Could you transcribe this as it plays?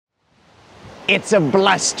It's a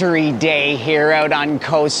blustery day here out on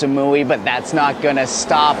Koh Samui, but that's not gonna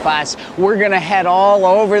stop us. We're gonna head all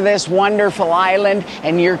over this wonderful island,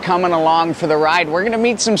 and you're coming along for the ride. We're gonna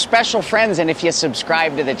meet some special friends, and if you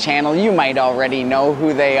subscribe to the channel, you might already know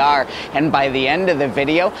who they are. And by the end of the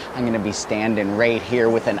video, I'm gonna be standing right here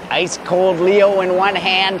with an ice-cold Leo in one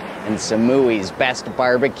hand and Samui's best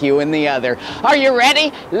barbecue in the other. Are you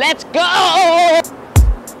ready? Let's go!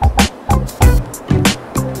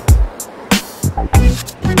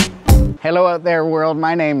 Hello out there world,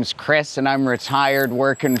 my name's Chris and I'm retired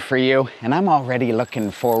working for you, and I'm already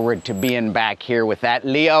looking forward to being back here with that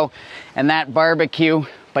Leo and that barbecue.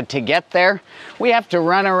 But to get there, we have to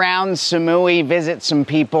run around Samui, visit some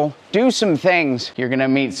people, do some things. You're gonna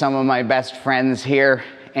meet some of my best friends here,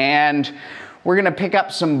 and we're gonna pick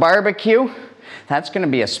up some barbecue. That's gonna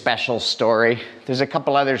be a special story. There's a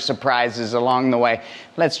couple other surprises along the way.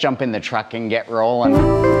 Let's jump in the truck and get rolling.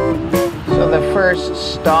 So the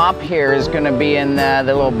first stop here is going to be in the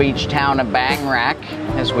little beach town of Bang Rak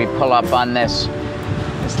as we pull up on this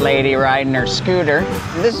lady riding her scooter.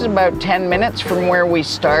 This is about 10 minutes from where we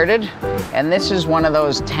started, and this is one of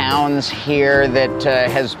those towns here that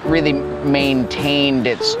has really maintained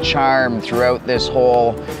its charm throughout this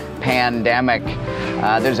whole pandemic.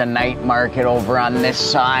 There's a night market over on this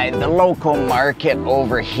side, the local market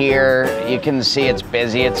over here. You can see it's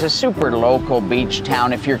busy. It's a super local beach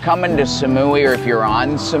town. If you're coming to Samui or if you're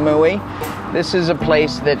on Samui, this is a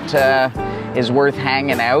place that is worth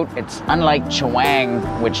hanging out. It's unlike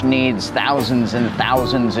Chaweng, which needs thousands and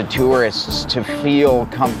thousands of tourists to feel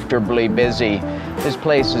comfortably busy. This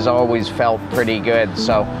place has always felt pretty good.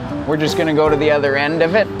 So we're just gonna go to the other end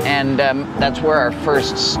of it, and that's where our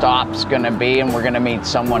first stop's gonna be, and we're gonna meet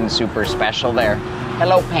someone super special there.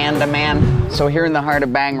 Hello, Panda Man. So here in the heart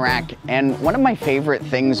of Bang Rak, and one of my favorite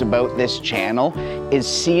things about this channel is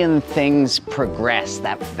seeing things progress,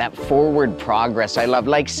 that forward progress I love.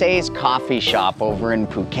 Like Say's coffee shop over in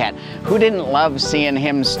Phuket. Who didn't love seeing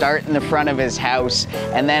him start in the front of his house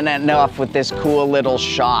and then end off with this cool little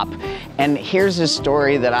shop? And here's a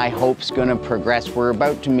story that I hope's gonna progress. We're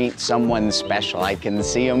about to meet someone special. I can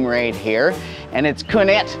see him right here, and it's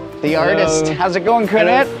Kunit, the artist. Hello. How's it going,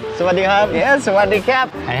 Kunit? Sawadee krap. Yeah, Sawadee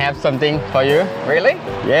krap. I have something for you. Really?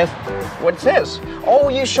 Yes. What's this? Oh,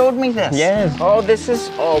 you showed me this. Yes. Oh, this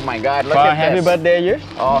is, oh my God, look For at happy this. birthday, you.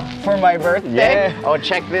 Oh, for my birthday? Yeah. Oh,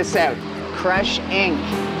 check this out. Crush Ink.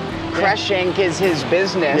 Crush Ink is his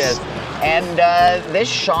business. Yes. And this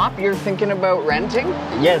shop you're thinking about renting?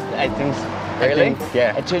 Yes, I think. Really?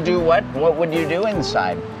 Yeah. To do what? What would you do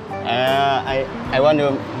inside? I want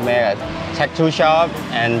to make a tattoo shop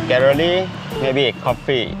and gallery, maybe a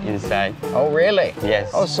coffee inside. Oh, really?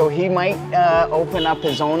 Yes. Oh, so he might open up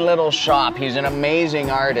his own little shop. He's an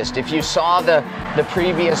amazing artist. If you saw the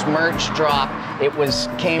previous merch drop, it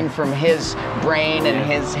came from his brain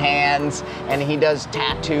and his hands, and he does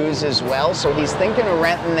tattoos as well. So he's thinking of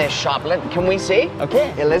renting this shop. Can we see?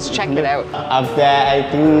 Okay. Yeah, let's check it out. Up there, I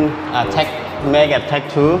think make a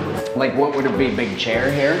tattoo. Like, what would it be? Big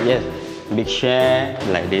chair here? Yes. Big chair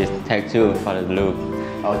like this tattoo for the look.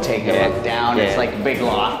 Oh, take a look down. Yeah. It's like a big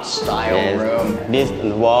loft style room. This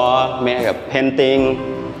wall make a painting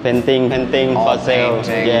All for sale.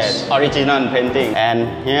 paintings. Yes, original painting.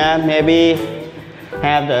 And here maybe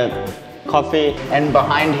have the coffee. And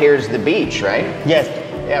behind here's the beach, right? Yes.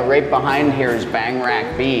 Yeah, right behind here is Bang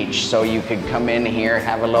Rak Beach, so you could come in here,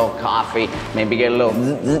 have a little coffee, maybe get a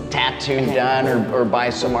little tattoo done, or buy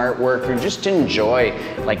some artwork, or just enjoy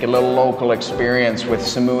like a little local experience with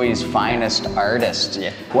Samui's finest artist.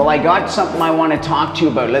 Yeah. Well, I got something I want to talk to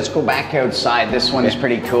you about. Let's go back outside. This one's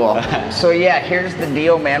pretty cool. So yeah, here's the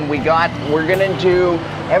deal, man. We're gonna do,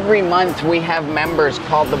 every month we have members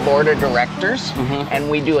called the board of directors, and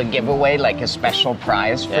we do a giveaway, like a special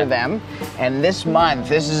prize for them. And this month,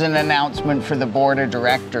 this is an announcement for the board of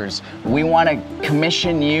directors. We want to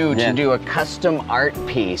commission you to do a custom art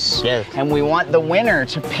piece. Yes. And we want the winner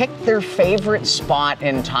to pick their favorite spot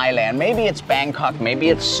in Thailand. Maybe it's Bangkok, maybe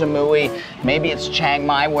it's Samui, maybe it's Chiang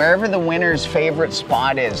Mai, wherever the winner's favorite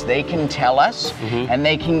spot is. They can tell us, and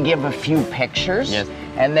they can give a few pictures. Yes.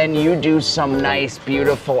 And then you do some nice,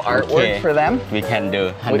 beautiful artwork for them. We can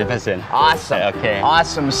do 100%. Awesome. Okay.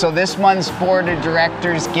 Awesome. So this month's board of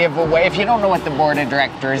directors giveaway. If you don't know what the board of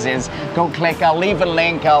directors is, go click. I'll leave a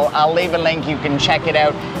link. I'll leave a link. You can check it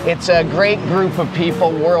out. It's a great group of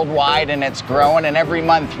people worldwide, and it's growing. And every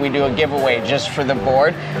month we do a giveaway just for the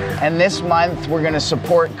board. And this month we're going to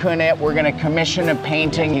support Kunit. We're going to commission a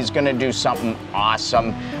painting. He's going to do something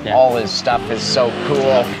awesome. All his stuff is so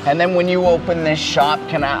cool. And then when you open this shop,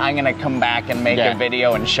 I'm gonna come back and make Yeah. a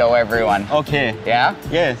video and show everyone. Okay. Yeah?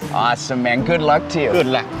 Yes. Awesome, man. Good luck to you. Good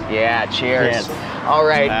luck. Yeah, cheers. Cheers. All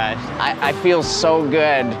right. Bye. I feel so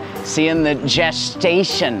good seeing the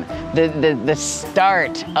gestation, the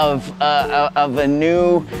start of a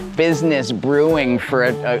new business brewing for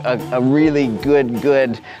a really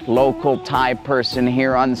good local Thai person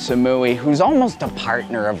here on Samui who's almost a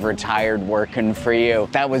partner of Retired Working For You.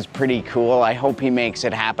 That was pretty cool. I hope he makes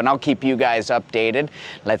it happen. I'll keep you guys updated.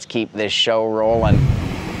 Let's keep this show rolling.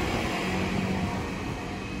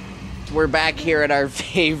 We're back here at our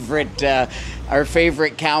favorite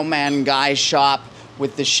cowman guy shop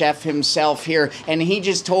with the chef himself here, and he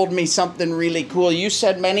just told me something really cool. You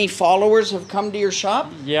said many followers have come to your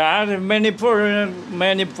shop? Yeah, many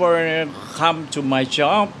foreigners come to my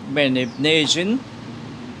shop, many nations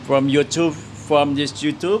from YouTube, from this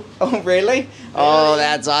YouTube. Oh, really? Oh,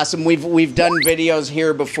 that's awesome. We've done videos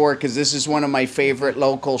here before because this is one of my favorite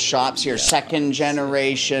local shops here. Second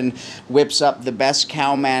generation, whips up the best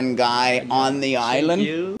cowman guy on the island. Thank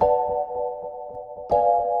you.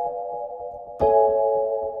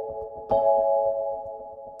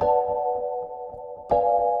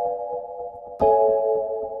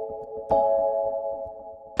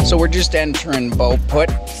 So we're just entering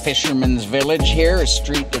Bophut, Fisherman's Village here, a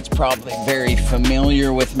street that's probably very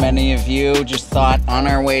familiar with many of you. Just thought on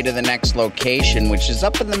our way to the next location, which is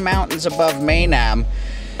up in the mountains above Maenam,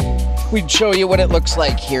 we'd show you what it looks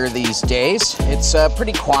like here these days. It's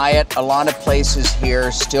pretty quiet. A lot of places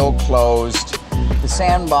here still closed. The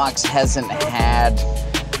sandbox hasn't had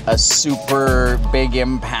a super big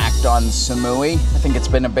impact on Samui. I think it's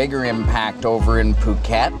been a bigger impact over in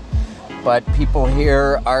Phuket. But people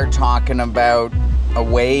here are talking about a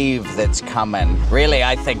wave that's coming. Really,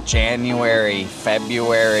 I think January,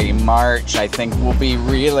 February, March, I think will be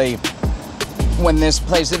really when this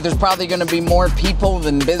place, there's probably gonna be more people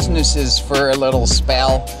than businesses for a little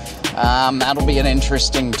spell. That'll be an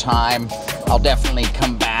interesting time. I'll definitely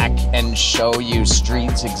come back and show you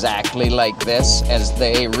streets exactly like this as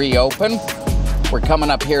they reopen. We're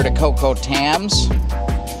coming up here to Koh Tams.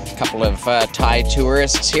 A couple of Thai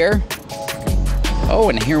tourists here. Oh,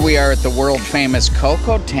 and here we are at the world-famous Koh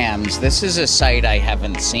Tams. This is a site I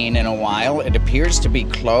haven't seen in a while. It appears to be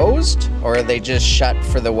closed, or are they just shut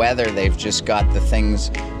for the weather? They've just got the things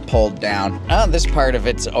pulled down. Oh, this part of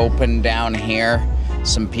it's open down here.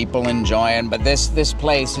 Some people enjoying, but this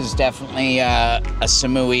place is definitely a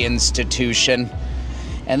Samui institution.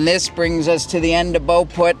 And this brings us to the end of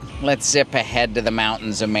Bophut. Let's zip ahead to the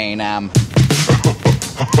mountains of Maenam.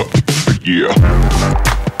 Yeah.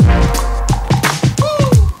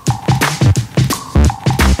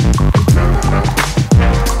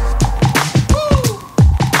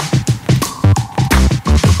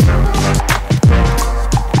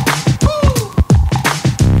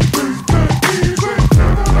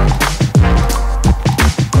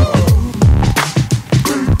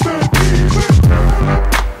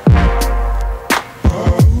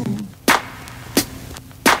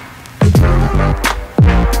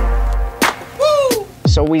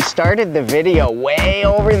 So we started the video way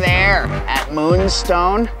over there at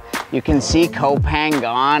Moonstone. You can see Koh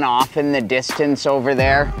Phangan off in the distance over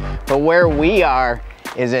there. But where we are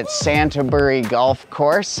is at Santabury Golf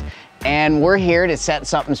Course. And we're here to set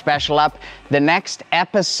something special up. The next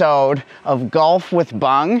episode of Golf with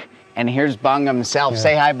Bung. And here's Bung himself. Yeah.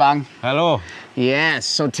 Say hi, Bung. Hello. Yes,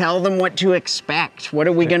 so tell them what to expect. What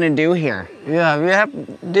are we gonna do here? Yeah, we have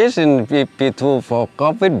this in PP2 for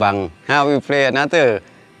golf with Bang. Now we play another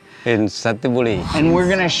in Santabury. And we're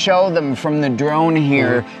gonna show them from the drone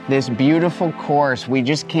here this beautiful course. We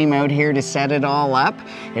just came out here to set it all up.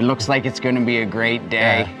 It looks like it's gonna be a great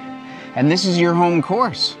day. Yeah. And this is your home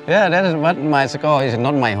course. Yeah, that is what my score is,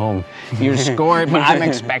 not my home. You scored, but I'm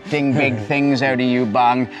expecting big things out of you,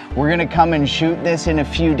 Bung. We're gonna come and shoot this in a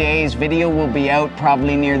few days. Video will be out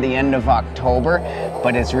probably near the end of October,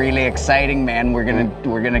 but it's really exciting, man. We're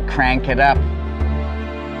gonna crank it up.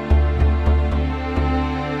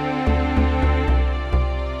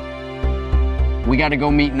 We gotta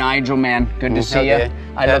go meet Nigel, man. Good to see you.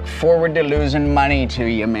 I look forward to losing money to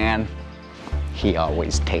you, man. He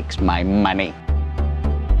always takes my money.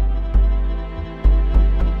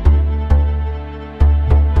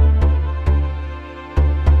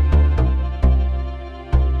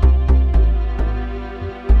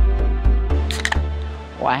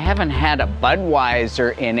 Well, I haven't had a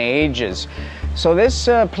Budweiser in ages. So this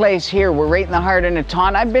place here, we're right in the heart of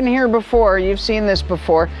Nathon. I've been here before, you've seen this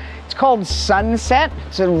before. It's called Sunset.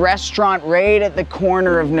 It's a restaurant right at the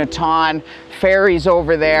corner of Nathon. Ferry's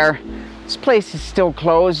over there. This place is still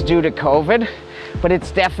closed due to COVID, but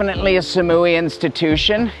it's definitely a Samui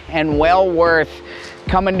institution and well worth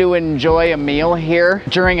coming to enjoy a meal here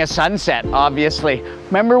during a sunset, obviously.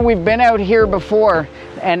 Remember, we've been out here before,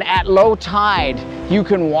 and at low tide, you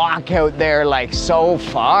can walk out there like so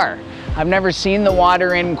far. I've never seen the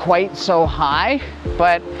water in quite so high,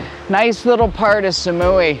 but nice little part of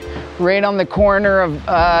Samui, right on the corner of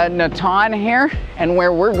Nathon here. And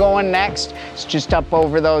where we're going next is just up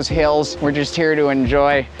over those hills. We're just here to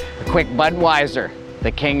enjoy a quick Budweiser,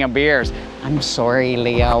 the king of beers. I'm sorry,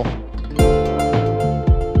 Leo.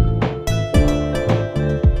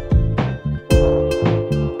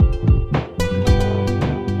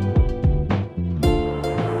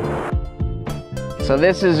 So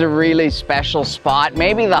this is a really special spot,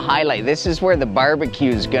 maybe the highlight. This is where the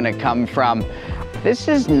barbecue is gonna come from. This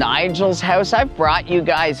is Nigel's house. I've brought you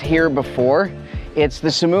guys here before. It's the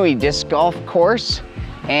Samui Disc Golf Course,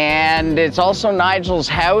 and it's also Nigel's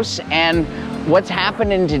house. And what's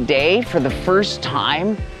happening today for the first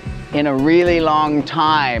time in a really long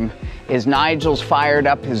time is Nigel's fired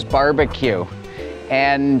up his barbecue.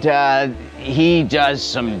 And he does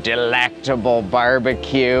some delectable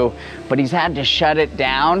barbecue, but he's had to shut it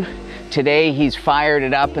down. Today he's fired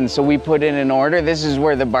it up, and so we put in an order. This is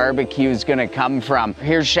where the barbecue is gonna come from.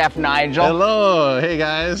 Here's Chef Nigel. Hello, hey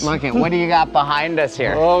guys. Look at, what do you got behind us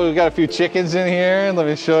here? Oh, we've got a few chickens in here. Let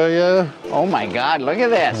me show you. Oh my God, look at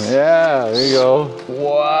this. Yeah, there you go.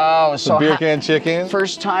 Whoa, so Some beer can chicken.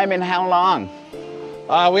 First time in how long?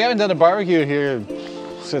 We haven't done a barbecue here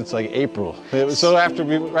since like April. So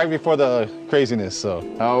right before the craziness, so.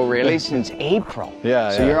 Oh really, since April?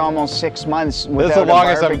 Yeah, So yeah. you're almost 6 months without This is the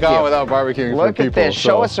longest barbecue. I've gone without barbecuing Look for at people. this,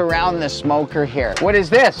 show us around the smoker here. What is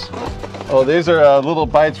this? Oh, these are little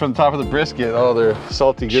bites from the top of the brisket. Oh, they're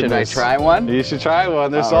salty goodness. Should I try one? You should try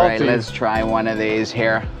one, they're All salty. right, let's try one of these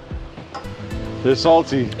here. They're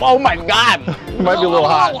salty. Oh my God! Might be a little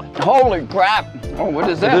hot. Holy crap! Oh, what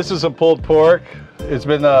is that? This is some pulled pork. It's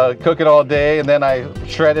been cooking all day, and then I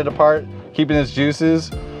shred it apart, keeping its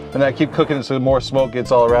juices, and I keep cooking it so more smoke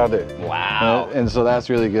gets all around it. Wow. And so that's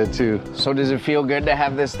really good too. So does it feel good to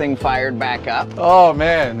have this thing fired back up? Oh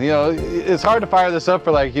man, you know, it's hard to fire this up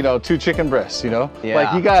for like, you know, 2 chicken breasts, you know? Yeah.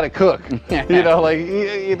 Like you gotta cook, you know, like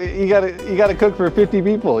you gotta cook for 50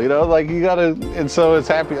 people, you know? Like you gotta, and so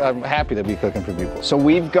I'm happy to be cooking for people. So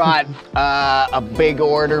we've got a big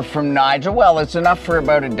order from Nigel. Well, it's enough for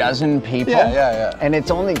about a dozen people. Yeah. And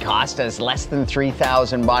it's only cost us less than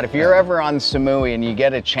 3,000 baht. If you're ever on Samui and you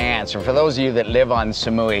get a chance, or for those of you that live on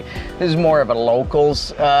Samui, this is more of a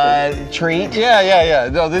locals treat. Yeah.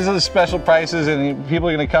 No, these are the special prices, and people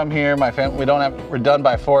are gonna come here. My family, we're done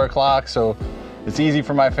by 4 o'clock, so it's easy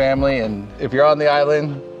for my family. And if you're on the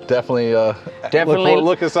island, definitely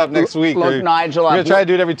look us up next week. Look Nigel up. We're gonna try to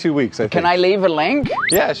do it every 2 weeks, I think. Can I leave a link?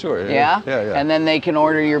 Yeah, sure. Yeah? Yeah. And then they can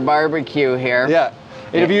order your barbecue here. Yeah.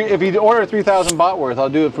 And if you order 3,000 baht worth, I'll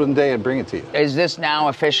do it for the day and bring it to you. Is this now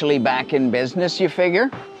officially back in business, you figure?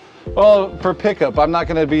 Well, for pickup, I'm not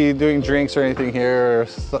going to be doing drinks or anything here,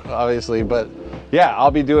 obviously, but yeah,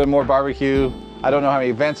 I'll be doing more barbecue. I don't know how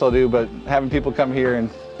many events I'll do, but having people come here and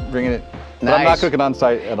bringing it. But I'm not cooking on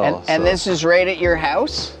site at all. And this is right at your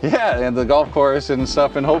house? Yeah, and the golf course and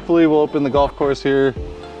stuff, and hopefully we'll open the golf course here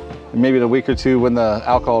maybe in a week or two when the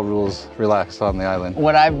alcohol rules relax on the island.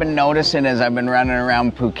 What I've been noticing as I've been running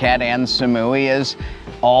around Phuket and Samui is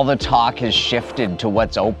all the talk has shifted to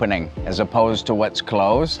what's opening as opposed to what's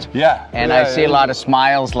closed. Yeah. And I see a lot of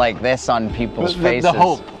smiles like this on people's faces. The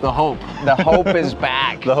hope. The hope is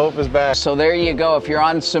back. The hope is back. So there you go. If you're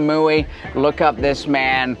on Samui, look up this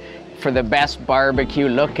man for the best barbecue.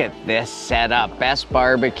 Look at this setup. Best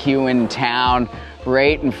barbecue in town,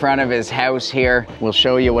 right in front of his house here. We'll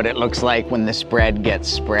show you what it looks like when the spread gets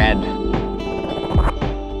spread.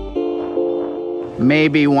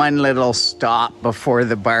 Maybe one little stop before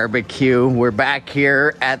the barbecue. We're back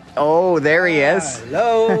here at, oh, there he is.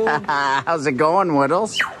 Hello. How's it going,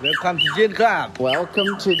 Woodles? Welcome to Gin Club.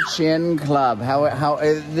 Welcome to Chin Club. How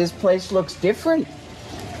this place looks different.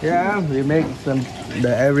 Yeah, we make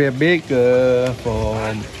the area big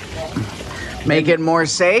for Make it more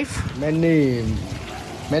safe. many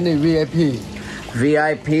VIP.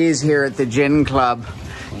 VIPs here at the Gin Club.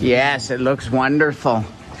 Yes, it looks wonderful.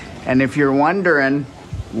 And if you're wondering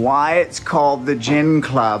why it's called the Gin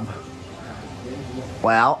Club,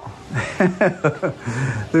 well,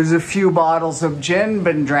 there's a few bottles of gin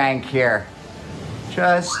been drank here.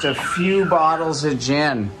 Just a few bottles of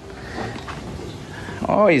gin.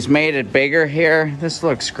 Oh, he's made it bigger here. This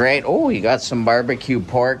looks great. Oh, he got some barbecue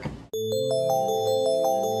pork.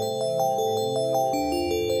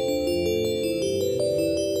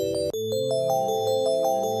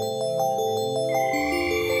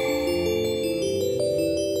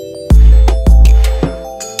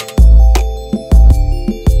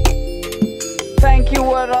 Thank you,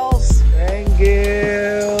 what else? Thank you.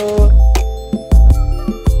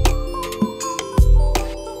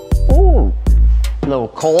 Ooh, little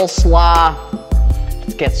coleslaw.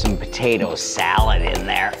 Let's get some potato salad in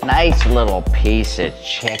there. Nice little piece of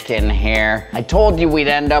chicken here. I told you we'd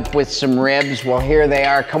end up with some ribs. Well, here they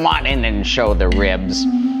are. Come on in and show the ribs.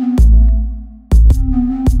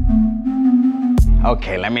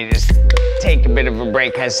 Okay, let me just take a bit of a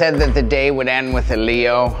break. I said that the day would end with a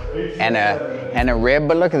Leo and a rib,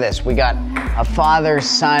 but look at this. We got a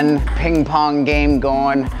father-son ping pong game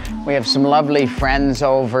going. We have some lovely friends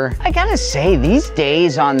over. I gotta say, these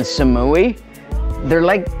days on Samui, they're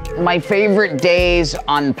like my favorite days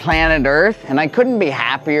on planet Earth, and I couldn't be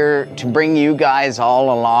happier to bring you guys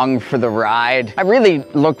all along for the ride. I really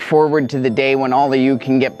look forward to the day when all of you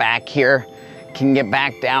can get back here, can get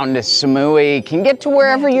back down to Samui, can get to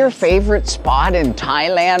wherever your favorite spot in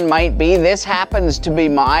Thailand might be. This happens to be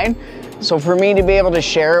mine. So for me to be able to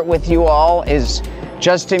share it with you all is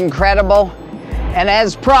just incredible. And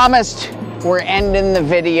as promised, we're ending the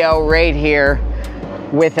video right here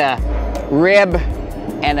with a rib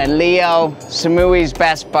and a Leo, Samui's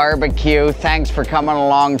best barbecue. Thanks for coming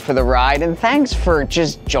along for the ride, and thanks for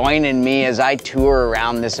just joining me as I tour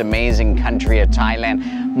around this amazing country of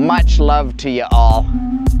Thailand. Much love to you all.